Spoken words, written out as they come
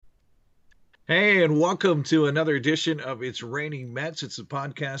Hey, and welcome to another edition of It's Raining Mets. It's a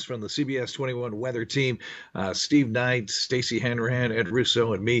podcast from the CBS 21 weather team. Steve Knight, Stacy Hanrahan, Ed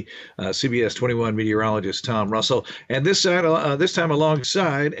Russo, and me, CBS 21 meteorologist Tom Russell. And this time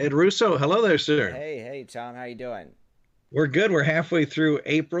alongside Ed Russo. Hello there, sir. Hey, Tom, how you doing? We're good. We're halfway through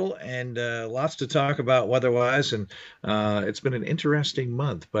April and lots to talk about weather-wise, and it's been an interesting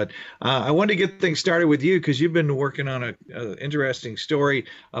month. But I wanted to get things started with you because you've been working on a interesting story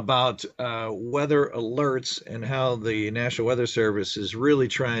about weather alerts and how the National Weather Service is really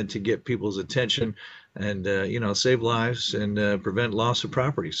trying to get people's attention and save lives and prevent loss of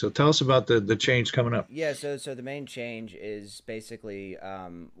property. So tell us about the change coming up. So the main change is basically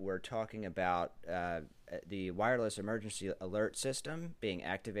we're talking about the wireless emergency alert system being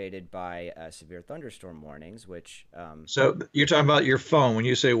activated by severe thunderstorm warnings, which So you're talking about your phone. When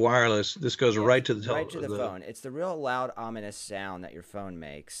you say wireless, this goes yes, right to the right to tel the the phone. It's the real loud, ominous sound that your phone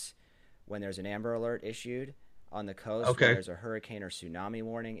makes when there's an Amber Alert issued on the coast, when Okay. there's a hurricane or tsunami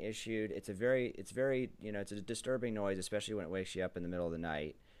warning issued. It's a disturbing noise, especially when it wakes you up in the middle of the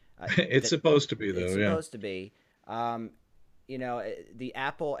night. It's That supposed to be it's though, yeah. supposed to be. Um, the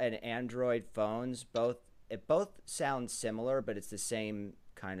Apple and Android phones both sound similar, but it's the same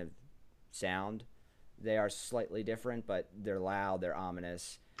kind of sound. They are slightly different, but they're loud. They're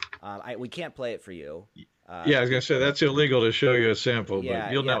ominous. We can't play it for you. Yeah, I was gonna Be, say that's illegal to show you a sample, but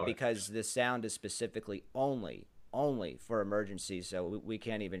yeah, you'll yeah, know it. because the sound is specifically only for emergencies, so we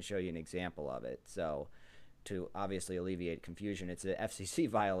can't even show you an example of it. So to obviously alleviate confusion, it's an FCC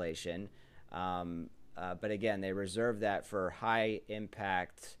violation. But again, they reserve that for high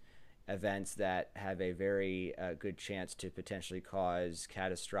impact events that have a very good chance to potentially cause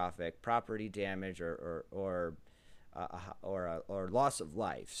catastrophic property damage or loss of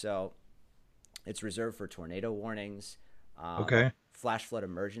life. So it's reserved for tornado warnings, Okay. flash flood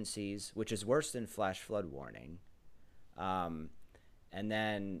emergencies, which is worse than flash flood warning, um, and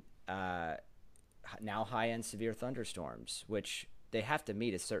then now high end severe thunderstorms, which they have to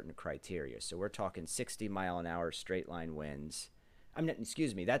meet a certain criteria. So we're talking 60 mile an hour straight line winds. I mean,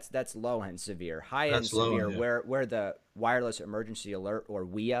 excuse me, that's low end severe. High end That's low, severe, yeah. where the wireless emergency alert, or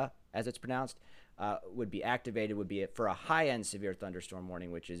WIA as it's pronounced, would be activated, would be for a high end severe thunderstorm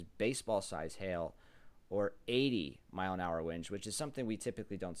warning, which is baseball size hail or 80 mile an hour winds, which is something we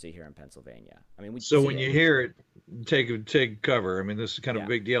typically don't see here in Pennsylvania. I mean, we So see when it. you hear it, take cover. I mean, this is kind of a Yeah.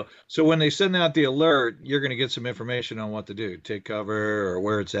 big deal. So when they send out the alert, you're going to get some information on what to do. Take cover or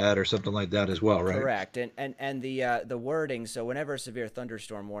where it's at or something like that as well, right? Correct, and the wording. So whenever a severe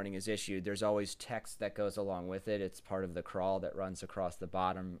thunderstorm warning is issued, there's always text that goes along with it. It's part of the crawl that runs across the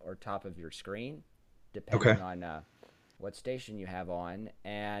bottom or top of your screen, Okay. depending on what station you have on,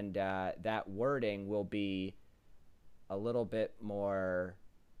 and that wording will be a little bit more.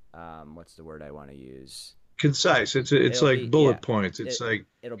 What's the word I want to use? Concise. It's It'll like be yeah. bullet points. It's It like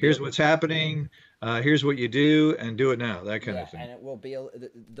it'll be a here's what's happening, here's what you do, and do it now. That kind Yeah, of thing. and it will be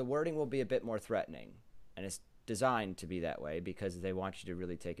the wording will be a bit more threatening, and it's designed to be that way because they want you to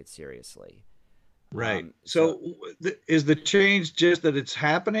really take it seriously. Right. So So is the change just that it's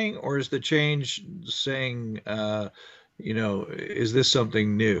happening, or is the change saying, is this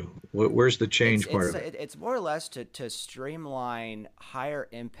something new? Where's the it's change part it's of it? it's more or less to streamline higher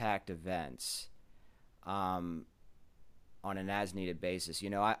impact events, um, on an as needed basis.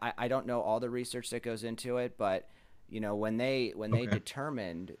 I don't know all the research that goes into it, but when they Okay.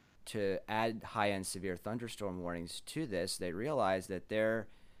 determined to add high end severe thunderstorm warnings to this, they realized that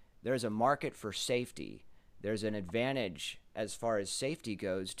there's a market for safety. There's an advantage as far as safety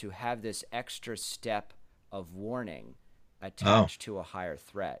goes to have this extra step of warning Oh, attached to a higher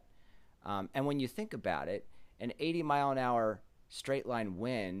threat. And when you think about it, an 80 mile an hour straight line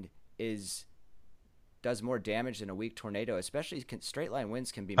wind is does more damage than a weak tornado. Especially straight line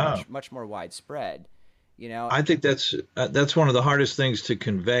winds can be oh. much more widespread. You know, I think that's one of the hardest things to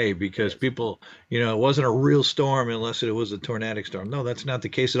convey it because is. people, it wasn't a real storm unless it was a tornadic storm. No, that's not the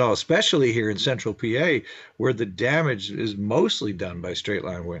case at all, especially here in central PA where the damage is mostly done by straight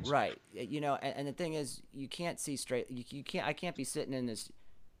line winds. Right. And the thing is, you can't see straight. You can't. I can't be sitting in this.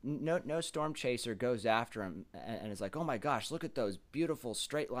 No storm chaser goes after him and is like, "Oh my gosh, look at those beautiful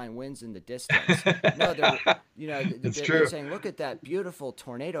straight line winds in the distance." No, It's they're true. saying, "Look at that beautiful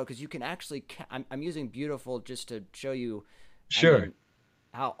tornado," because you can actually. I'm using beautiful just to show you. I Sure. mean,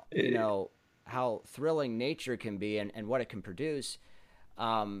 how how thrilling nature can be and what it can produce.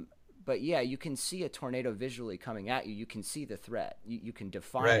 Um, but yeah, you can see a tornado visually coming at you. You can see the threat. You can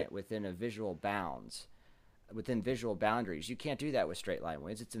define Right. it within visual boundaries. You can't do that with straight line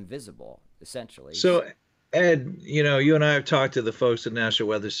winds. It's invisible, essentially. So Ed, you and I have talked to the folks at National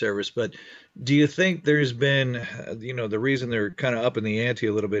Weather Service, but do you think there's been, the reason they're kind of up in the ante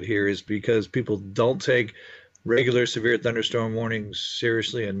a little bit here is because people don't take regular severe thunderstorm warnings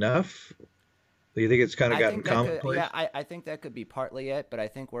seriously enough? Do you think it's kind of I gotten think that could, yeah, commonplace? I think that could be partly it, but I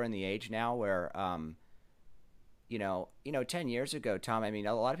think we're in the age now where, 10 years ago, Tom, I mean,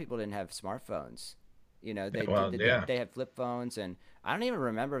 a lot of people didn't have smartphones. Yeah, They well, yeah. they had flip phones, and I don't even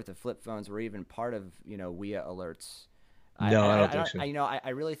remember if the flip phones were even part of, WIA alerts. No, I don't I think don't, so. I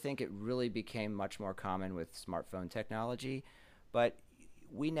really think it really became much more common with smartphone technology, but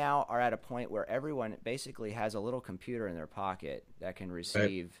we now are at a point where everyone basically has a little computer in their pocket that can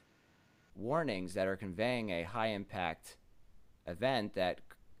Right. receive warnings that are conveying a high impact event that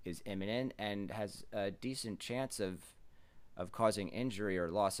is imminent and has a decent chance of causing injury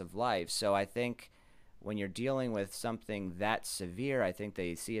or loss of life. So I think when you're dealing with something that severe, I think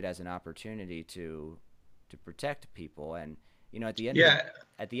they see it as an opportunity to protect people. And at the end of Yeah,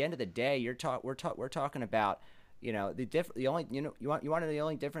 the day, we're talking about the only you want to know the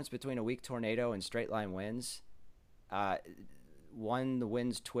only difference between a weak tornado and straight line winds. Uh, One, the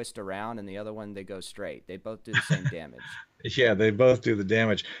winds twist around, and the other one, they go straight. They both do the same damage. yeah, they both do the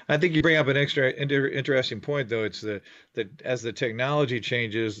damage. I think you bring up an interesting point, though. It's that as the technology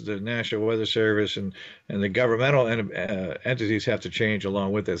changes, the National Weather Service and the governmental entities have to change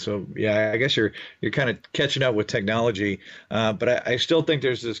along with it. So, yeah, I guess you're kind of catching up with technology, but I still think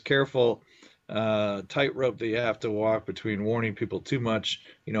there's this careful tightrope that you have to walk between warning people too much,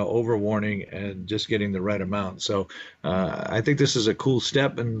 over warning and just getting the right amount. So I think this is a cool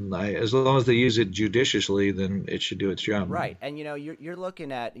step, and as long as they use it judiciously, then it should do its job. Right, and you're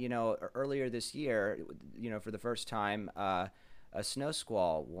looking at earlier this year, for the first time, a snow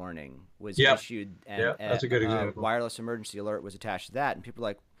squall warning was Yep. issued, and Yeah, that's a good a example. wireless emergency alert was attached to that, and people are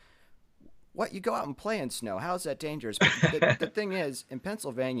like, "What? You go out and play in snow? How is that dangerous?" But the thing is, in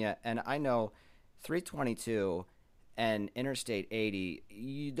Pennsylvania, and I know 322 and Interstate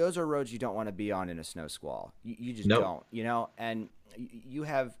 80, those are roads you don't want to be on in a snow squall. You just Nope. don't, and you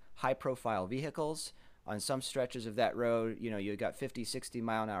have high profile vehicles on some stretches of that road. You got 50, 60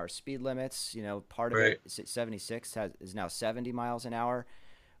 mile an hour speed limits. Part of Right. it, 76 is now 70 miles an hour.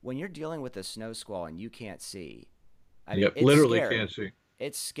 When you're dealing with a snow squall and you can't see, I mean, Yep. it's Literally can't scary. see.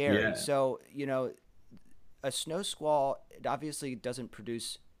 It's scary. Yeah. So, a snow squall, it obviously doesn't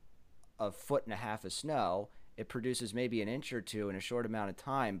produce a foot and a half of snow. It produces maybe an inch or two in a short amount of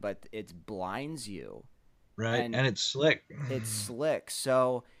time, but it blinds you, Right. and And it's slick. it's slick.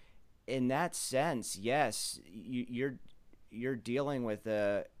 So, in that sense, yes, you're dealing with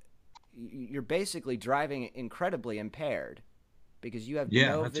you're basically driving incredibly impaired because you have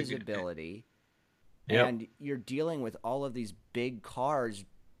Yeah, no that's a good. visibility, Yep. and you're dealing with all of these big cars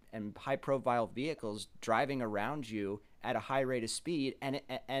and high profile vehicles driving around you at a high rate of speed, and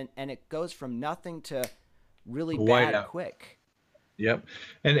it goes from nothing to really bad Whiteout. quick. Yep.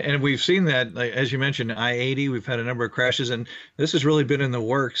 And we've seen that, like, as you mentioned, I-80, we've had a number of crashes, and this has really been in the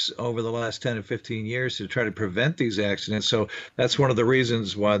works over the last 10 to 15 years to try to prevent these accidents. So that's one of the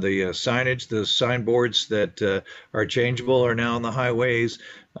reasons why the signage, the signboards that are changeable are now on the highways.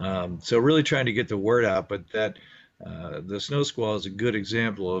 So really trying to get the word out, but that the snow squall is a good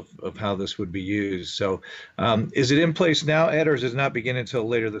example of how this would be used. So is it in place now, Ed, or does it not begin until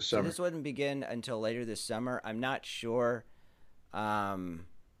later this So summer? this wouldn't begin until later this summer. I'm not sure. I'm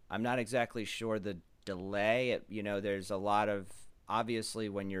not exactly sure the delay. There's a lot of, obviously,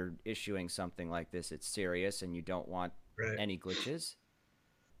 when you're issuing something like this, it's serious and you don't want Right. any glitches.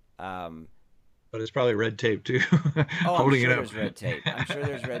 Um, But it's probably red tape too, oh, I'm holding it sure up. there's red tape. I'm sure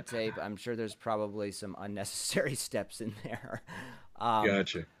there's red tape. I'm sure there's probably some unnecessary steps in there. Um,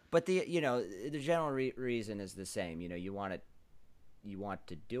 Gotcha. but the general reason is the same. You want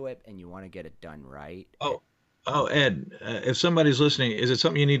to do it and you want to get it done right. Oh, oh, Ed, if somebody's listening, is it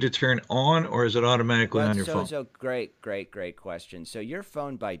something you need to turn on or is it automatically Well, on it's your so phone? so great question. So your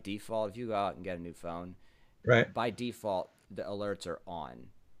phone by default, if you go out and get a new phone, Right. by default the alerts are on.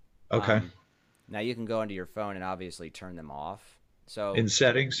 Okay. Um, Now you can go into your phone and obviously turn them off. So In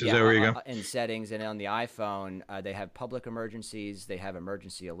settings, is yeah, that where you go? in settings and on the iPhone, they have public emergencies, they have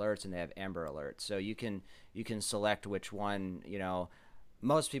emergency alerts, and they have Amber alerts. So you can select which one.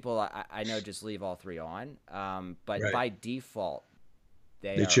 Most people I know just leave all three on, but Right. by default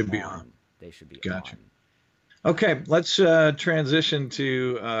they It are should be on. on. They should be Gotcha. on. Okay, let's transition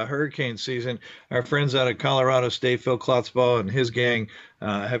to hurricane season. Our friends out of Colorado State, Phil Klotzball and his gang,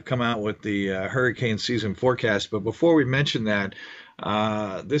 have come out with the hurricane season forecast. But before we mention that,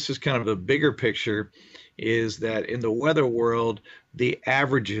 this is kind of a bigger picture. is that in the weather world, the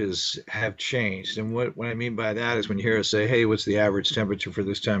averages have changed. And what I mean by that is when you hear us say, hey, what's the average temperature for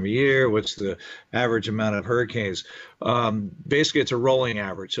this time of year? What's the average amount of hurricanes? Basically, it's a rolling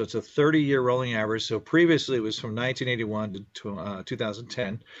average. So it's a 30-year rolling average. So previously it was from 1981 to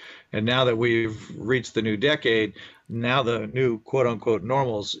 2010. And now that we've reached the new decade, now the new quote unquote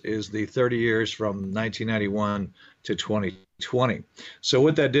normals is the 30 years from 1991 to 2020. So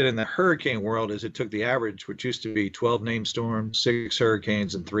what that did in the hurricane world is it took the average, which used to be 12 named storms, 6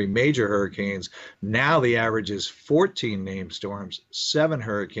 hurricanes, and 3 major hurricanes. Now the average is 14 named storms, 7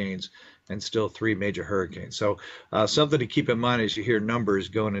 hurricanes, and still 3 major hurricanes. So something to keep in mind as you hear numbers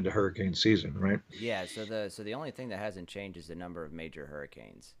going into hurricane season, right? Yeah. So the only thing that hasn't changed is the number of major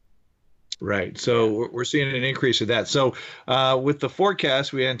hurricanes. Right. Yeah. So we're seeing an increase of that. So with the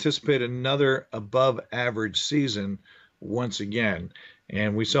forecast, we anticipate another above average season once again.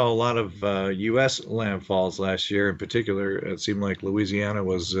 And we saw a lot of U.S. landfalls last year. In particular, it seemed like Louisiana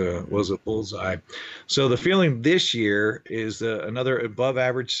was a bullseye. So the feeling this year is another above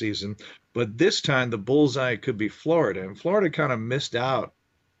average season, but this time the bullseye could be Florida. And Florida kind of missed out,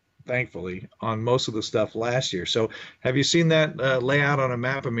 thankfully, on most of the stuff last year. So have you seen that layout on a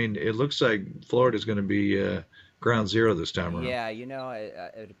map? I mean, it looks like Florida is going to be ground zero this time around. Yeah,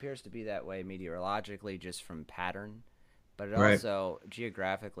 it appears to be that way meteorologically just from pattern, but it Right. also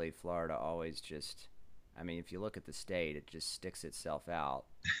geographically, Florida always just, I mean, if you look at the state, it just sticks itself out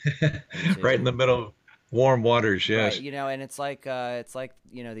Right in into the middle of warm waters, right, yes. and it's like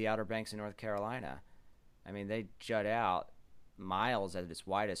the Outer Banks in North Carolina. I mean, they jut out miles at its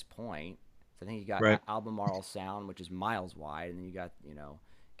widest point. So I think you got Right. Albemarle Sound, which is miles wide, and then you got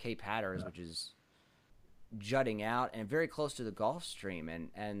Cape Hatteras, which is jutting out and very close to the Gulf Stream,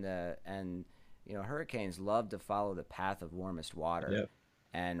 and hurricanes love to follow the path of warmest water, Yeah.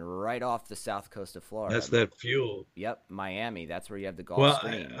 and right off the south coast of That's Florida, that fuel. yep, Miami, that's where you have the Gulf Well,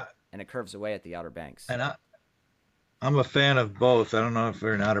 Stream, and it curves away at the Outer Banks. and I'm a fan of both. I don't know if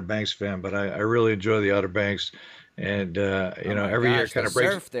you're an Outer Banks fan, but I really enjoy the Outer Banks. And, Oh my every year gosh, the kind of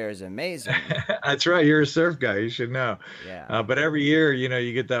breaks. surf there is amazing. That's right. You're a surf guy. You should know. Yeah, But every year,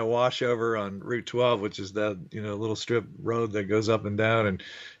 you get that washover on Route 12, which is that, little strip road that goes up and down. And,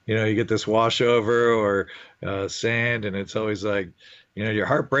 you get this washover or sand. And it's always like, your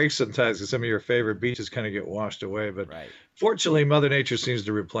heart breaks sometimes because some of your favorite beaches kind of get washed away. But right. fortunately, Mother Nature seems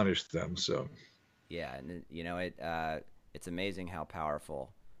to replenish them. So, Yeah, and it's amazing how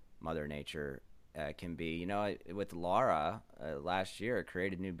powerful Mother Nature can be. With Laura last year, it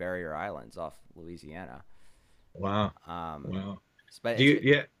created new barrier islands off Louisiana. wow. Um, Wow. but Do you,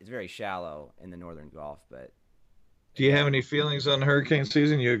 yeah. it's very shallow in the northern Gulf. But Do you have again, any feelings on hurricane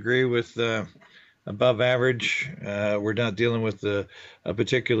season? You agree with above average? We're not dealing with a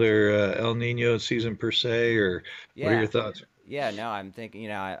particular El Nino season per se, or what are your yeah, thoughts? yeah. No, I'm thinking.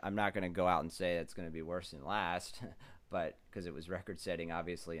 I'm not going to go out and say it's going to be worse than last, but because it was record-setting,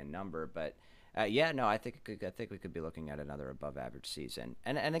 obviously in number. But yeah, no, I think we could be looking at another above-average season.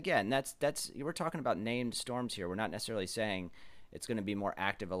 And again, that's we're talking about named storms here. We're not necessarily saying it's going to be more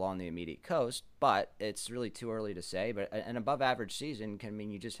active along the immediate coast, but it's really too early to say. But an above-average season can mean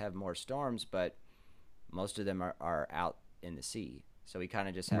you just have more storms, but most of them are out in the sea. So we kind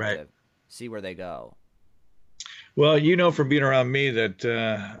of just have Right. to see where they go. Well, from being around me that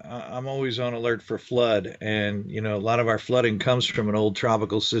I'm always on alert for flood, and a lot of our flooding comes from an old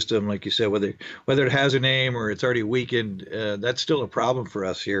tropical system, like you said, whether it has a name or it's already weakened. That's still a problem for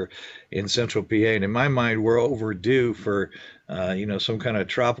us here in Central PA. And in my mind, we're overdue for some kind of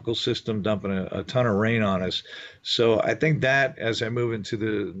tropical system dumping a ton of rain on us. So I think that as I move into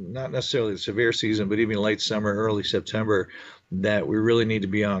the not necessarily the severe season, but even late summer, early September, that we really need to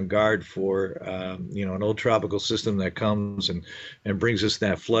be on guard for, an old tropical system that comes and brings us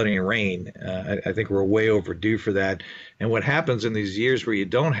that flooding and rain. I think we're way overdue for that. And what happens in these years where you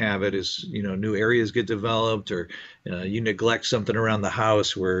don't have it is, new areas get developed or you neglect something around the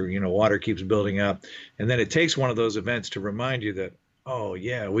house where, water keeps building up. And then it takes one of those events to remind you that, oh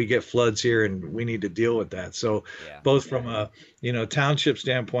yeah, we get floods here and we need to deal with that. So Yeah. both from a, township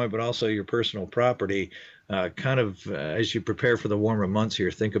standpoint, but also your personal property, kind of as you prepare for the warmer months here,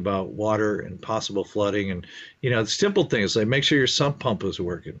 think about water and possible flooding and, simple things like make sure your sump pump is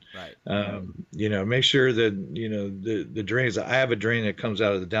working. Right. Make sure that, the drains, I have a drain that comes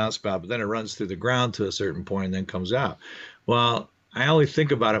out of the downspout, but then it runs through the ground to a certain point and then comes out. Well, I only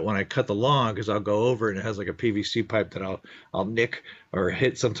think about it when I cut the lawn because I'll go over and it has like a PVC pipe that I'll nick or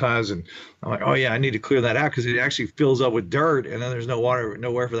hit sometimes, and I'm like, oh yeah, I need to clear that out because it actually fills up with dirt, and then there's no water,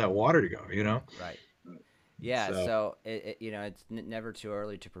 nowhere for that water to go. Right. Yeah, So so it's never too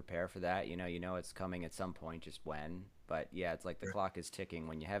early to prepare for that. You know it's coming at some point, just when. But yeah, it's like the clock is ticking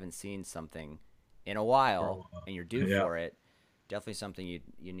when you haven't seen something in a while and you're due yeah, for it. Definitely something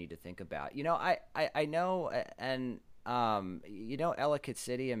you need to think about. I know, and Ellicott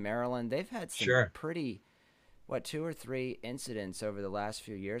City in Maryland, they've had some sure. pretty, what, two or three incidents over the last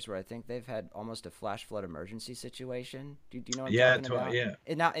few years where I think they've had almost a flash flood emergency situation. Do you know what I'm Yeah, talking about? yeah,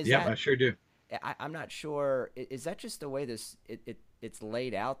 And now, is yep, I that sure do. I'm not sure. Is that just the way it's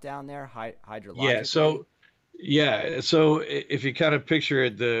laid out down there Yeah, hydrologically? so if you kind of picture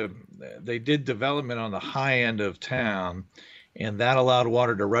it, they did development on the high end of town, and that allowed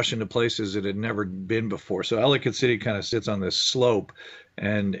water to rush into places it had never been before. So Ellicott City kind of sits on this slope,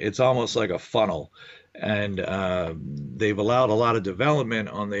 and it's almost like a funnel. And they've allowed a lot of development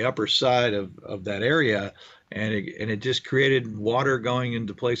on the upper side of that area, and it just created water going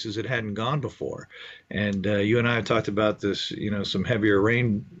into places it hadn't gone before. And you and I have talked about this, some heavier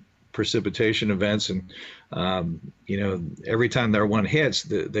rain precipitation events, and every time their one hits,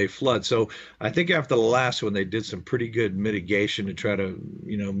 they flood. So I think after the last one, they did some pretty good mitigation to try to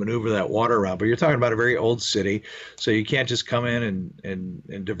maneuver that water around. But you're talking about a very old city, so you can't just come in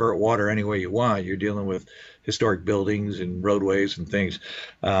and divert water any way you want. You're dealing with historic buildings and roadways and things.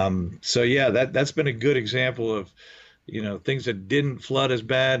 So yeah, that's been a good example of things that didn't flood as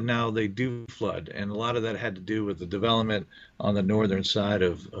bad, now they do flood. And a lot of that had to do with the development on the northern side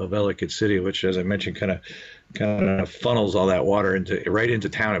of Ellicott City, which, as I mentioned, kind of funnels all that water right into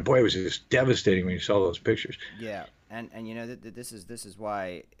town. And boy, it was just devastating when you saw those pictures. Yeah, and this is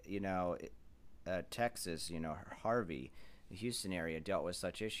why Texas, Harvey, the Houston area dealt with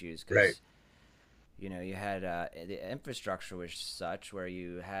such issues Right. because you had the infrastructure was such where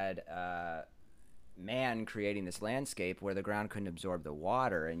you had man creating this landscape where the ground couldn't absorb the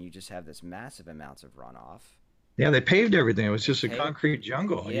water, and you just have this massive amounts of runoff. Yeah, they paved everything. It was They just a paved, concrete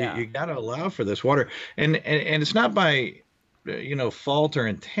jungle. You, yeah, you got to allow for this water, and it's not by fault or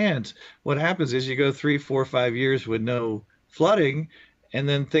intent. What happens is you go 3, 4, 5 years with no flooding, and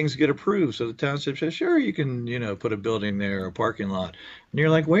then things get approved. So the township says, sure, you can put a building there or a parking lot, and you're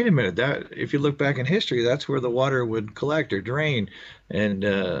like, wait a minute, that if you look back in history, that's where the water would collect or drain, and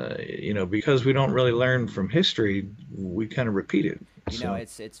because we don't really learn from history, we kind of repeat it. So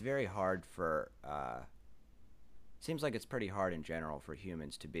it's very hard for. Seems like it's pretty hard in general for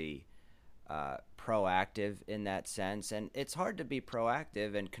humans to be proactive in that sense, and it's hard to be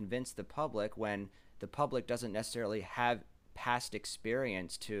proactive and convince the public when the public doesn't necessarily have past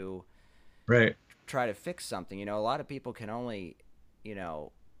experience to right. try to fix something. A lot of people can only, you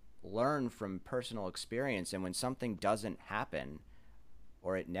know, learn from personal experience, and when something doesn't happen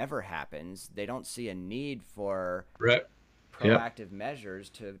or it never happens, they don't see a need for Right. Yep. proactive measures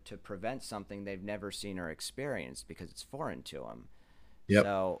to prevent something they've never seen or experienced because it's foreign to them. Yep.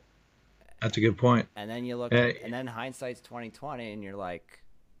 So, That's a good point. and then you look, Uh, and then hindsight's 2020, and you're like,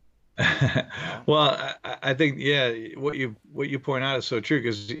 you know, well, I think yeah, what you point out is so true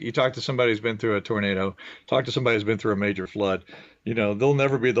because you talk to somebody who's been through a tornado, talk to somebody who's been through a major flood. They'll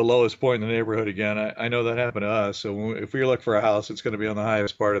never be the lowest point in the neighborhood again. I know that happened to us. So if we look for a house, it's going to be on the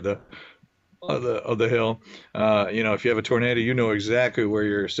highest part of the hill. If you have a tornado, you know exactly where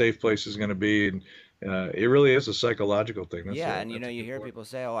your safe place is going to be, and it really is a psychological thing. That's yeah, a and that's a you good hear point. people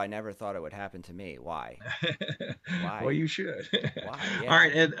say, "Oh, I never thought it would happen to me." Why? Well, Why? you should. Why? All Yeah.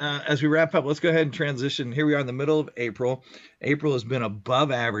 right, and as we wrap up, let's go ahead and transition. Here we are in the middle of April. April has been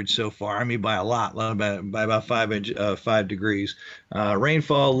above average so far. I mean, by a lot, by about 5 degrees.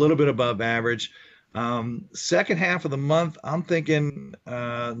 Rainfall a little bit above average. Second half of the month, I'm thinking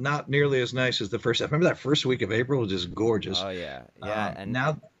not nearly as nice as the first half. Remember that first week of April was just gorgeous. Oh yeah, yeah, and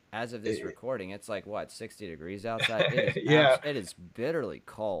Now, as of this eh, recording, it's like what 60 degrees outside. It is yeah, it is bitterly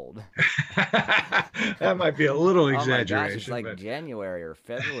cold. that might be a little Oh my gosh, it's exaggeration, like but January or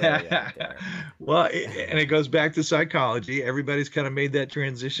February out there. well, and it goes back to psychology. Everybody's kind of made that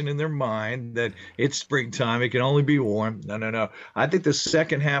transition in their mind that it's springtime. It can only be warm. No, no, no. I think the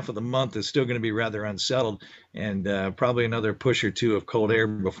second half of the month is still going to be rather unsettled, and probably another push or two of cold air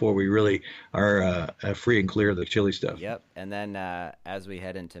before we really are free and clear of the chilly stuff. Yep, and then as we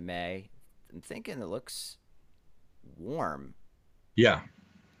head into May, I'm thinking it looks warm, Yeah.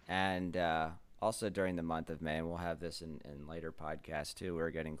 and also during the month of May, and we'll have this in later podcasts too.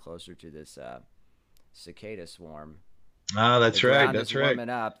 We're getting closer to this cicada swarm. Ah, The that's right. ground is That's right. warming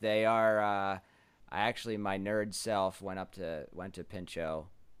up. They are. I actually, my nerd self went to Pinchot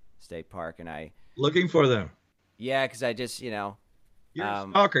State Park, and I, Looking for them. yeah, because I just You're a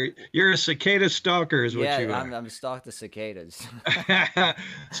stalker. You're a cicada stalker, is what Yeah, you are. I'm stalked the cicadas.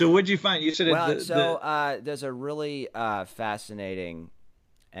 So what'd you find? You said Well, the so there's a really fascinating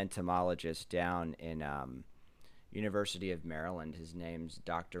entomologist down in University of Maryland. His name's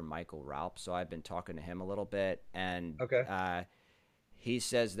Dr. Michael Raup. So I've been talking to him a little bit, and okay. he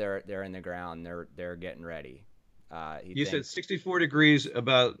says they're in the ground. They're getting ready. He You said thinks 64 degrees,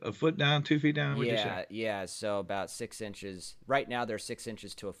 about a foot down, 2 feet down. What'd you say? yeah. So about 6 inches. Right now they're 6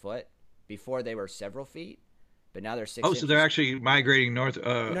 inches to a foot. Before they were several feet, but now they're six Oh, so they're inches. actually migrating north,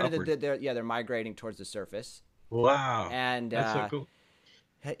 No, no, upward. they're migrating towards the surface. Wow, And that's so cool.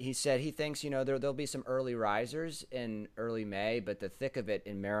 he said he thinks there'll be some early risers in early May, but the thick of it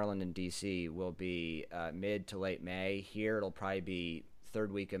in Maryland and D.C. will be mid to late May. Here it'll probably be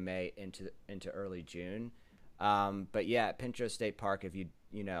third week of May into early June. But yeah, at Pinchot State Park, if you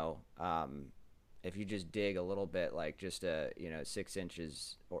just dig a little bit, like just 6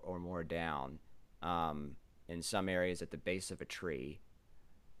 inches or more down, in some areas at the base of a tree,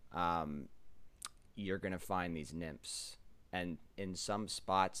 um, you're gonna find these nymphs, and in some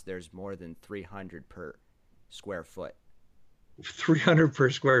spots there's more than 300 per square foot. 300 per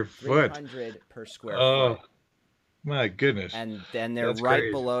square foot. 300 per square Oh, foot, my goodness. and then they're That's right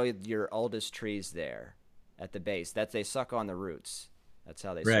crazy. below your oldest trees there, at the base. That's they suck on the roots. That's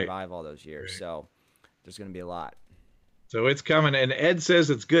how they Right. survive all those years. Right. So there's gonna be a lot. So it's coming, and Ed says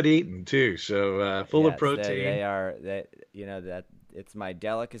it's good eating too. So full of Yes, they protein. are. That that it's my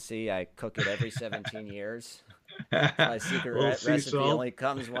delicacy. I cook it every 17 years. My secret Little sea recipe salt. only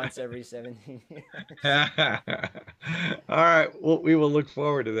comes once every 17 years. All right. Well, we will look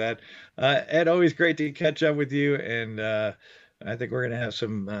forward to that. Ed, always great to catch up with you. And I think we're going to have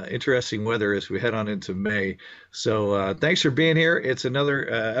some interesting weather as we head on into May. So thanks for being here. It's another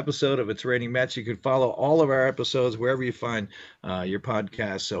episode of It's Raining Mets. You can follow all of our episodes wherever you find your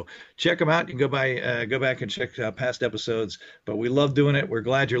podcast. So check them out. You can go back and check past episodes. But we love doing it. We're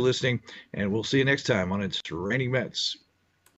glad you're listening. And we'll see you next time on It's Raining Mets.